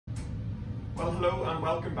Well, hello and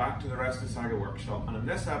welcome back to the Rest of Saga Workshop, and in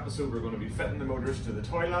this episode we're going to be fitting the motors to the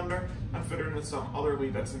Toylander and fittering with some other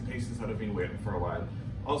wee bits and pieces that have been waiting for a while.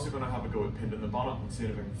 Also going to have a go at painting the bonnet and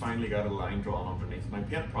seeing if I can finally get a line drawn underneath my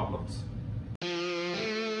paint problems.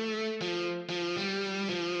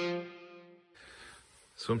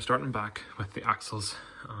 So I'm starting back with the axles,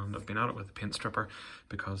 and I've been at it with the paint stripper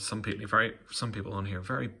because some people on here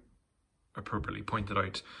very appropriately pointed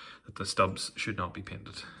out that the stubs should not be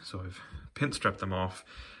painted. So I've paint stripped them off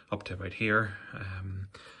up to about here, and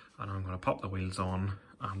I'm going to pop the wheels on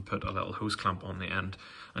and put a little hose clamp on the end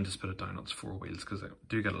and just put it down on its four wheels, because I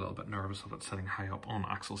do get a little bit nervous of it sitting high up on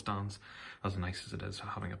axle stands, as nice as it is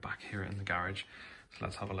having it back here in the garage. So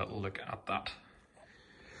let's have a little look at that.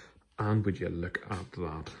 And would you look at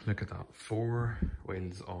that, look at that, four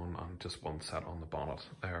wheels on and just one set on the bonnet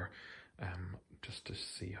there, just to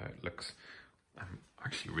see how it looks. I'm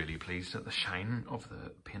actually really pleased at the shine of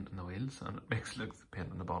the paint on the wheels, and it makes the paint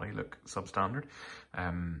on the body look substandard.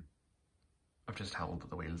 I've just held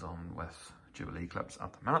the wheels on with Jubilee clips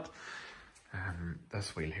at the minute.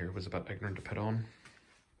 This wheel here was a bit ignorant to put on.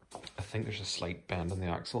 I think there's a slight bend in the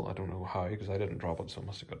axle. I don't know how, because I didn't drop it, so it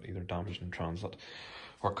must have got either damaged in transit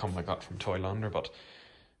or come like that from Toylander, but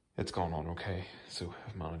it's gone on okay, so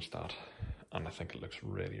I've managed that, and I think it looks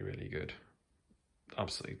really, really good.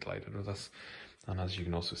 Absolutely delighted with this. And as you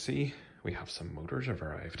can also see, we have some motors have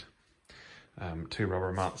arrived. Two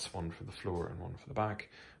rubber mats, one for the floor and one for the back,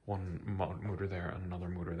 one motor there and another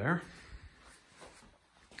motor there.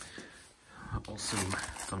 Also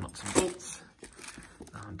some nuts and bolts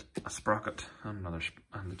and a sprocket and another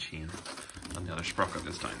and the chain, and the other sprocket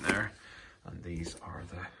is down there, and these are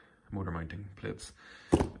the motor mounting plates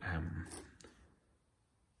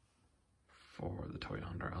for the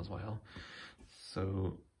Toylander as well.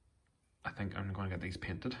 So I think I'm going to get these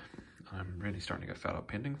painted. I'm really starting to get fed up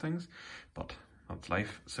painting things, but that's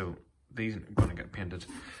life. So these are going to get painted.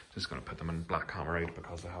 Just going to put them in black hammerite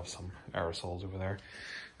because I have some aerosols over there.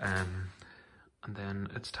 And then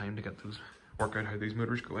it's time to get those, work out how these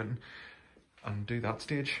motors go in and do that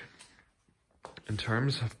stage. In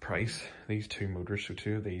terms of price, these two motors, so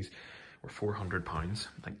two of these were £400.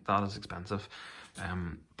 I think that is expensive,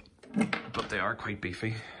 but they are quite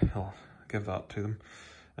beefy. I'll give that to them.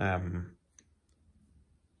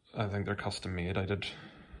 I think they're custom made. I did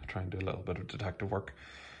try and do a little bit of detective work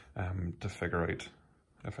to figure out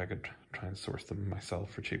if I could try and source them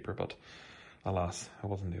myself for cheaper, but alas, I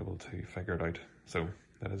wasn't able to figure it out. So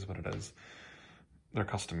that is what it is. They're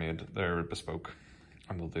custom made, they're bespoke,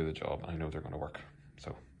 and they'll do the job. I know they're going to work.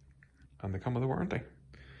 So, and they come with a warranty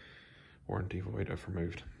void if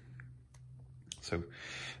removed. So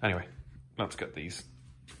anyway, let's get these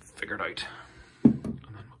figured out, and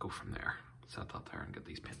then we'll go from there. Set that there and get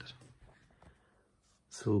these painted.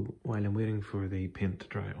 So while I'm waiting for the paint to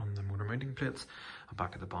dry on the motor mounting plates, I'm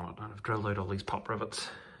back at the bonnet, and I've drilled out all these pop rivets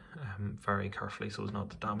very carefully so as not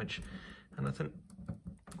to damage anything.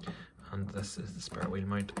 And this is the spare wheel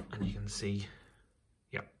mount, and you can see,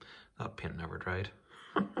 yep, that paint never dried.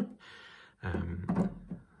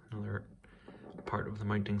 Another part of the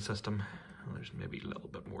mounting system. There's maybe a little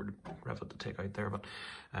bit more rivet to take out there, but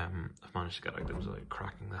I've managed to get out those without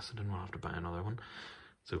cracking this. I didn't want to have to buy another one.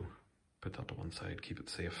 So put that to one side, keep it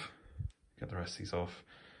safe, get the rest of these off,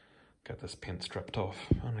 get this paint stripped off,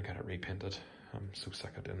 and get it repainted. I'm so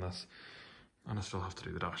sick of doing this. And I still have to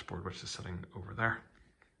do the dashboard, which is sitting over there.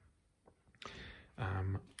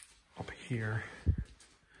 Up here,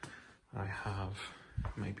 I have,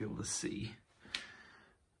 you might be able to see,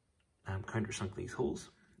 countersunk these holes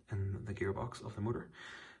in the gearbox of the motor.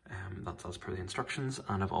 That's as per the instructions,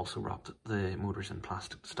 and I've also wrapped the motors in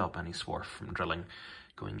plastic to stop any swarf from drilling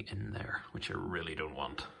going in there, which I really don't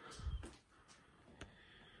want.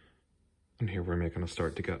 And here we're making a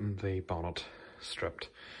start to getting the bonnet stripped.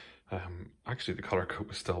 Actually the colour coat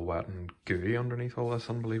was still wet and gooey underneath all this,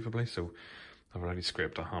 unbelievably, so I've already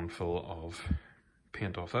scraped a handful of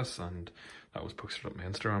paint off this, and that was posted up my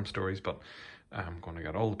Instagram stories, but I'm going to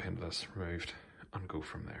get all the paint of this removed and go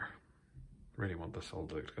from there. Really want this all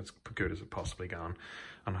to look as good as it possibly can,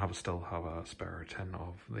 and still have a spare tin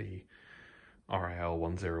of the RIL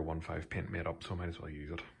 1015 paint made up, so I might as well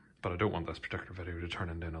use it. But I don't want this particular video to turn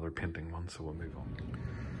into another painting one, so we'll move on.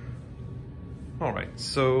 Alright,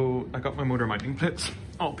 so I got my motor mounting plates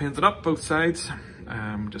all painted up, both sides,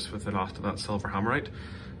 just with the last of that silver hammerite,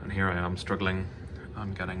 and here I am struggling.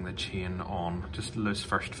 I'm getting the chain on just loose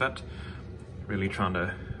first fit, really trying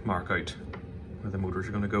to mark out where the motors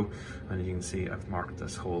are going to go. And you can see I've marked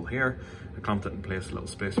this hole here. I clamped it in place, a little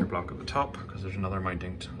spacer block at the top, because there's another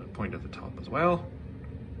mounting point at the top as well.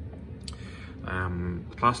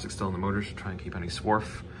 The plastic's still in the motor to try and keep any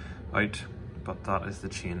swarf out, but that is the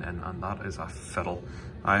chain in, and that is a fiddle.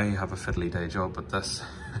 I have a fiddly day job, but this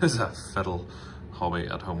is a fiddle hobby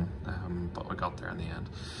at home, but we got there in the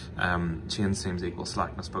end. Chain seems equal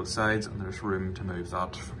slackness both sides, and there's room to move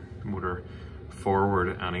that motor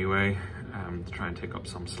forward anyway, to try and take up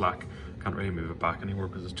some slack. Can't really move it back anymore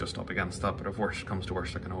because it's just up against that, but if worst comes to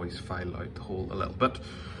worst I can always file out the hole a little bit.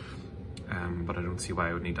 But I don't see why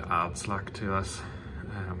I would need to add slack to this,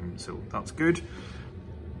 so that's good.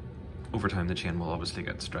 Over time the chain will obviously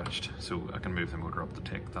get stretched, so I can move the motor up to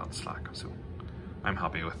take that slack, so I'm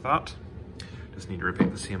happy with that. Just need to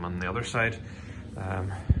repeat the same on the other side.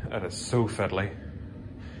 It is so fiddly.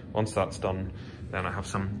 Once that's done, then I have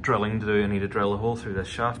some drilling to do. I need to drill a hole through this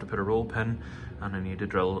shaft to put a roll pin, and I need to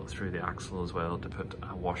drill through the axle as well to put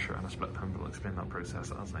a washer and a split pin. But I'll explain that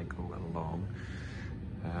process as I go along.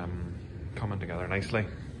 Coming together nicely,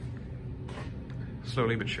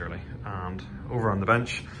 slowly but surely. And over on the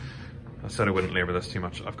bench, I said I wouldn't labour this too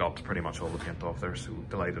much. I've got pretty much all the paint off there, so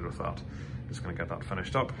delighted with that. Just gonna get that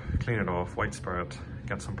finished up, clean it off, white spray it,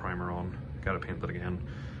 get some primer on, get it painted again,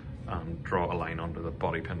 and draw a line under the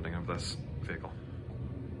body painting of this vehicle.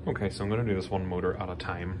 Okay, so I'm gonna do this one motor at a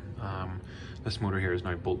time. This motor here is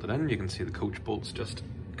now bolted in. You can see the coach bolts just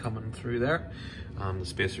coming through there, and the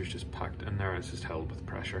spacer's just packed in there. It's just held with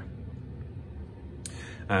pressure.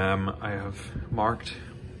 I have marked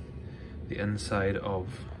the inside of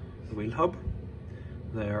the wheel hub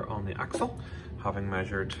there on the axle, having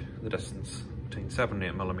measured the distance between 7 and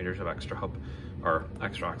 8 millimeters of extra hub or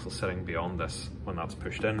extra axle sitting beyond this when that's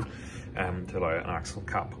pushed in, to allow an axle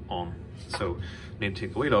cap on. So need to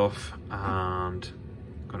take the wheel off, and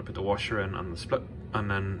I'm going to put the washer in and the split, and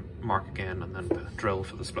then mark again, and then put a drill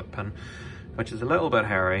for the split pin, which is a little bit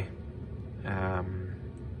hairy,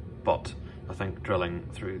 but I think drilling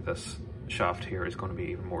through this shaft here is going to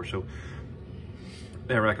be even more so.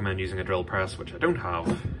 They recommend using a drill press, which I don't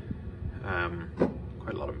have.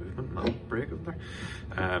 Quite a lot of movement in that brake, isn't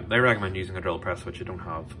there? They recommend using a drill press, which I don't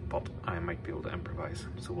have, but I might be able to improvise,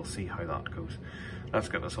 so we'll see how that goes. Let's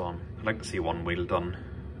get this on. I'd like to see one wheel done,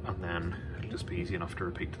 and then it'll just be easy enough to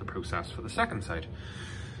repeat the process for the second side.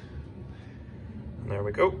 And there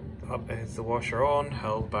we go. That is the washer on,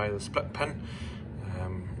 held by the split pin.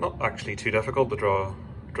 Not actually too difficult to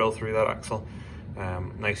drill through that axle.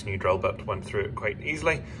 Nice new drill bit, went through it quite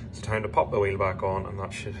easily. So time to pop the wheel back on, and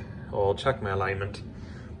that should all check my alignment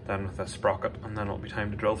then with this sprocket, and then it'll be time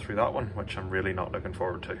to drill through that one, which I'm really not looking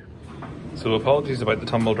forward to. So apologies about the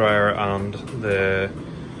tumble dryer and the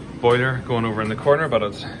boiler going over in the corner, but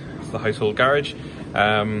it's the household garage.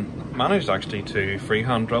 Managed actually to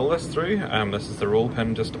freehand drill this through. This is the roll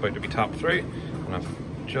pin just about to be tapped through, and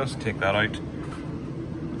I've just take that out.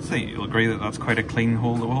 See, you'll agree that that's quite a clean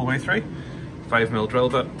hole the whole way through. 5mm drill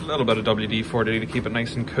bit, a little bit of WD-40 to keep it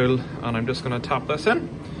nice and cool, and I'm just going to tap this in.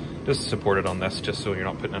 Just support it on this, just so you're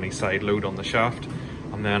not putting any side load on the shaft,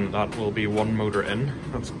 and then that will be one motor in.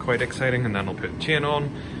 That's quite exciting, and then I'll put chain on,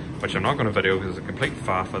 which I'm not going to video because it's a complete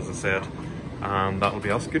faff, as I said, and that'll be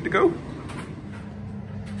us good to go.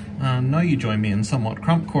 And now you join me in somewhat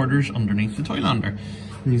cramped quarters underneath the Toylander.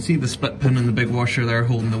 And you see the split pin and the big washer there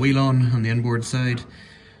holding the wheel on the inboard side.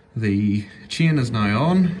 The chain is now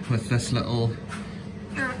on with this little,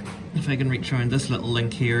 if I can reach around, this little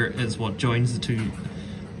link here is what joins the two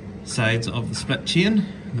sides of the split chain.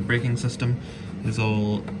 The braking system is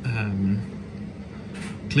all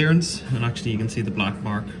clearance, and actually you can see the black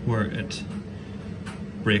mark where it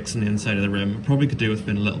breaks on the inside of the rim. Probably could do with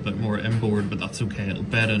being a little bit more inboard, but that's okay, it'll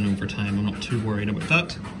bed in over time, I'm not too worried about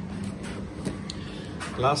that.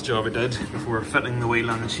 The last job I did before fitting the wheel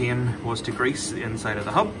and the chain was to grease the inside of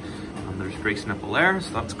the hub, and there's a grease nipple there,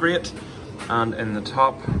 so that's great. And in the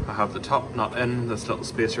top, I have the top nut in, this little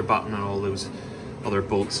spacer button, and all those other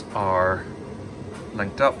bolts are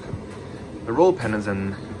linked up. The roll pin is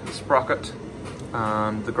in the sprocket,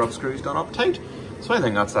 and the grub screw's done up tight. So I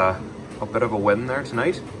think that's a bit of a win there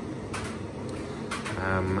tonight.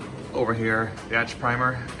 Over here, the edge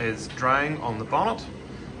primer is drying on the bonnet,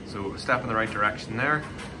 so a step in the right direction there.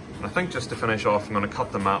 And I think just to finish off, I'm going to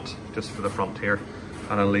cut the mat just for the front here,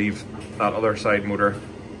 and I'll leave that other side motor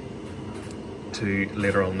to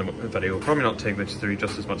later on in the video. Probably not take this through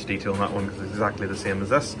just as much detail on that one because it's exactly the same as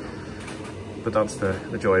this, but that's the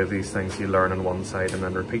joy of these things. You learn on one side and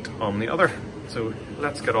then repeat on the other. So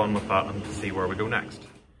let's get on with that and see where we go next.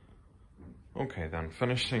 Okay then,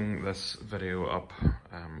 finishing this video up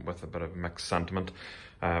with a bit of mixed sentiment.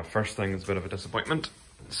 First thing is a bit of a disappointment.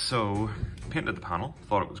 So, painted the panel,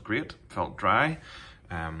 thought it was great, felt dry.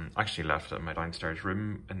 Actually left it in my downstairs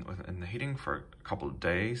room in the heating for a couple of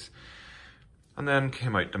days. And then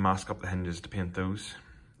came out to mask up the hinges to paint those.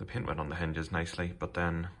 The paint went on the hinges nicely, but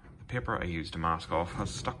then the paper I used to mask off has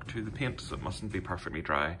stuck to the paint, so it mustn't be perfectly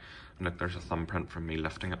dry. And look, there's a thumbprint from me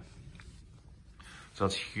lifting it. So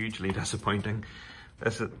that's hugely disappointing.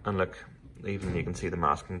 And look, even you can see the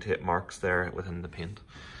masking tape marks there within the paint.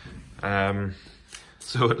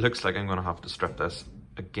 So it looks like I'm gonna have to strip this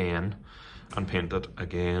again and paint it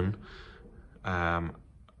again. I'm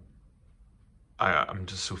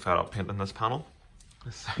just so fed up painting this panel.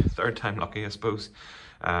 It's third time lucky, I suppose.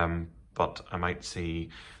 But I might see,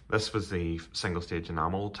 this was the single stage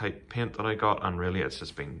enamel type paint that I got, and really it's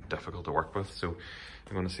just been difficult to work with. So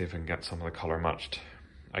I'm gonna see if I can get some of the color matched.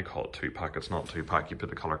 I call it 2-pack, it's not 2-pack, you put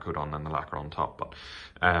the colour coat on and the lacquer on top, but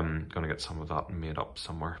I'm gonna get some of that made up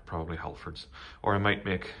somewhere, probably Halfords. Or I might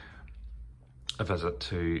make a visit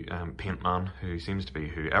to Paintman, who seems to be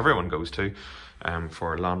who everyone goes to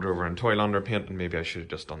for Land Rover and Toylander paint, and maybe I should have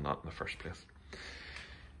just done that in the first place.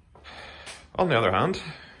 On the other hand,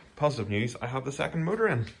 positive news, I have the second motor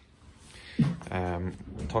in.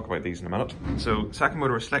 We'll talk about these in a minute. So second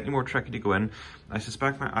motor is slightly more tricky to go in. I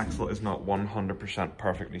suspect my axle is not 100%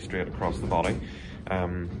 perfectly straight across the body.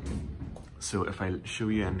 So if I show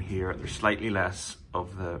you in here, there's slightly less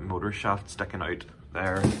of the motor shaft sticking out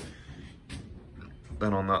there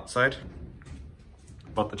than on that side,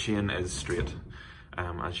 but the chain is straight,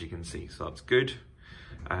 as you can see, so that's good.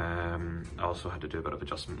 I also had to do a bit of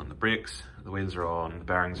adjustment on the brakes. The wheels are on, the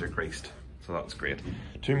bearings are greased, so that's great.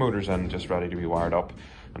 Two motors in, just ready to be wired up,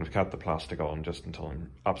 and I've kept the plastic on just until I'm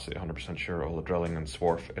absolutely 100% sure all the drilling and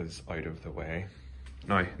swarf is out of the way.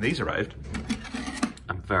 Now, these arrived.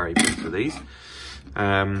 I'm very pleased with these.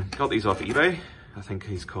 Got these off eBay. I think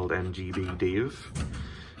he's called MGB Dave.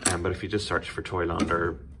 But if you just search for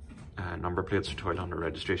Toylander number plates or Toylander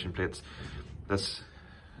registration plates, this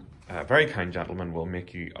very kind gentleman will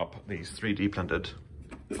make you up these 3D printed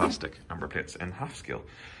plastic number plates in half scale.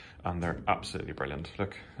 And they're absolutely brilliant.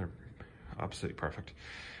 Look, they're absolutely perfect.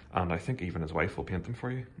 And I think even his wife will paint them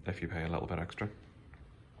for you if you pay a little bit extra.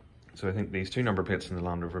 So I think these two number plates in the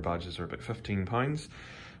Land Rover badges are about £15,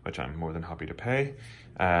 which I'm more than happy to pay.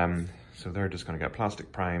 So they're just going to get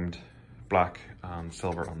plastic primed, black and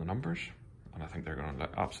silver on the numbers, and I think they're going to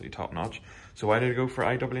look absolutely top notch. So why did I go for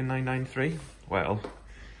IW993? Well,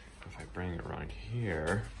 if I bring it around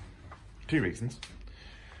here, two reasons.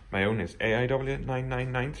 My own is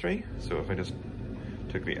AIW9993, so if I just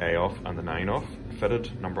took the A off and the 9 off,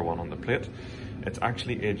 fitted number 1 on the plate, it's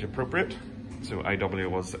actually age appropriate. So IW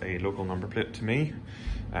was a local number plate to me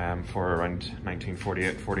for around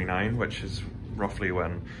 1948-49, which is roughly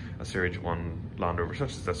when a Series 1 Land Rover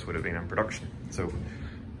such as this would have been in production. So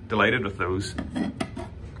delighted with those.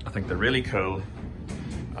 I think they're really cool,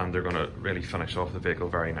 and they're going to really finish off the vehicle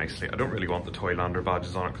very nicely. I don't really want the Toylander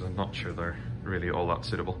badges on it because I'm not sure they're really all that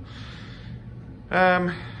suitable.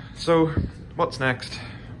 So what's next?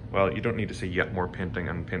 Well, you don't need to see yet more painting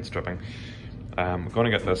and paint stripping. I'm going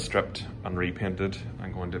to get this stripped and repainted.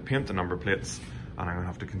 I'm going to paint the number plates, and I'm going to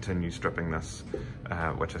have to continue stripping this,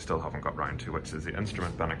 which I still haven't got round to, which is the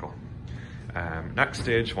instrument binnacle. Next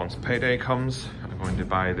stage, once payday comes, I'm going to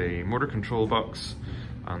buy the motor control box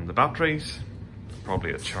and the batteries,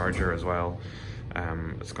 probably a charger as well.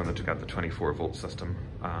 It's going to get the 24-volt system,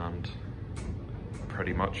 and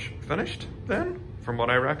pretty much finished then, from what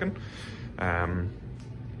I reckon.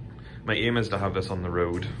 My aim is to have this on the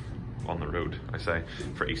road, I say,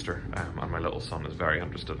 for Easter, and my little son is very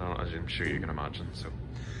interested in it, as I'm sure you can imagine. So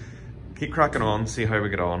keep cracking on, see how we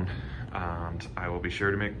get on, and I will be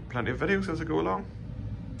sure to make plenty of videos as I go along.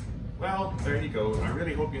 Well, there you go. I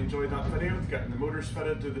really hope you enjoyed that video, getting the motors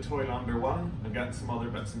fitted to the Toylander one and getting some other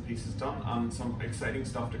bits and pieces done, and some exciting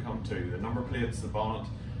stuff to come too. The number plates, the bonnet,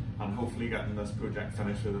 and hopefully getting this project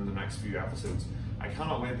finished within the next few episodes. I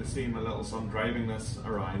cannot wait to see my little son driving this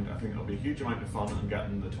around. I think it'll be a huge amount of fun, and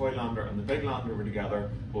getting the Toylander and the big Land Rover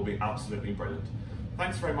together will be absolutely brilliant.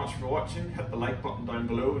 Thanks very much for watching. Hit the like button down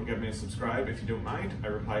below and give me a subscribe if you don't mind. I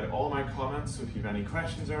reply to all my comments, so if you have any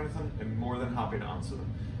questions or anything, I'm more than happy to answer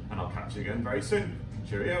them. And I'll catch you again very soon.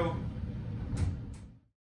 Cheerio!